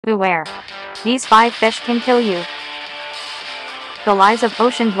Beware. These 5 fish can kill you. The lives of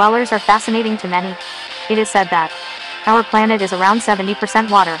ocean dwellers are fascinating to many. It is said that our planet is around 70%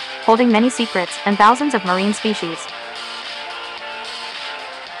 water, holding many secrets and thousands of marine species.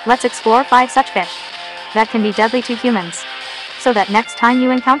 Let's explore 5 such fish that can be deadly to humans, so that next time you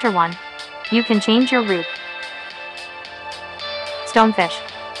encounter one, you can change your route. Stonefish.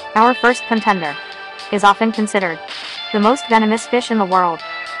 Our first contender is often considered the most venomous fish in the world.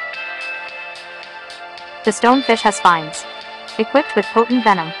 The stonefish has spines, equipped with potent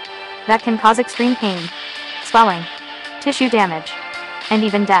venom, that can cause extreme pain, swelling, tissue damage, and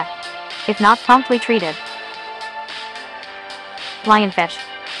even death, if not promptly treated. Lionfish.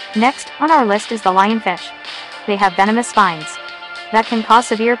 Next on our list is the lionfish. They have venomous spines that can cause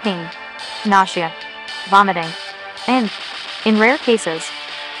severe pain, nausea, vomiting, and, in rare cases,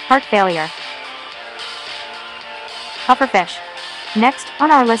 heart failure. Pufferfish. Next on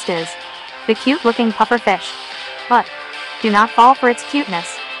our list is the cute-looking pufferfish. But do not fall for its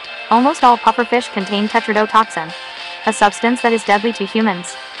cuteness. Almost all pufferfish contain tetrodotoxin, a substance that is deadly to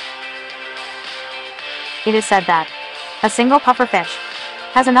humans. It is said that a single pufferfish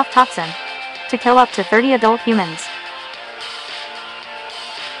has enough toxin to kill up to 30 adult humans.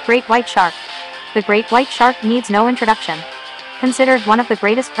 Great white shark. The great white shark needs no introduction. Considered one of the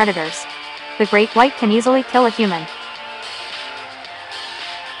greatest predators, the great white can easily kill a human.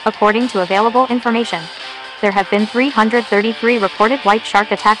 According to available information, there have been 333 reported white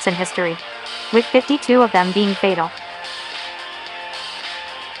shark attacks in history, with 52 of them being fatal.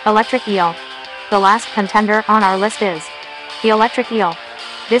 Electric eel. The last contender on our list is the electric eel.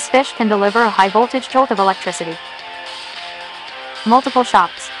 This fish can deliver a high-voltage jolt of electricity. Multiple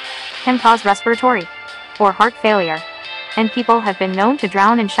shocks can cause respiratory or heart failure, and people have been known to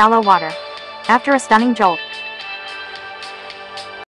drown in shallow water after a stunning jolt.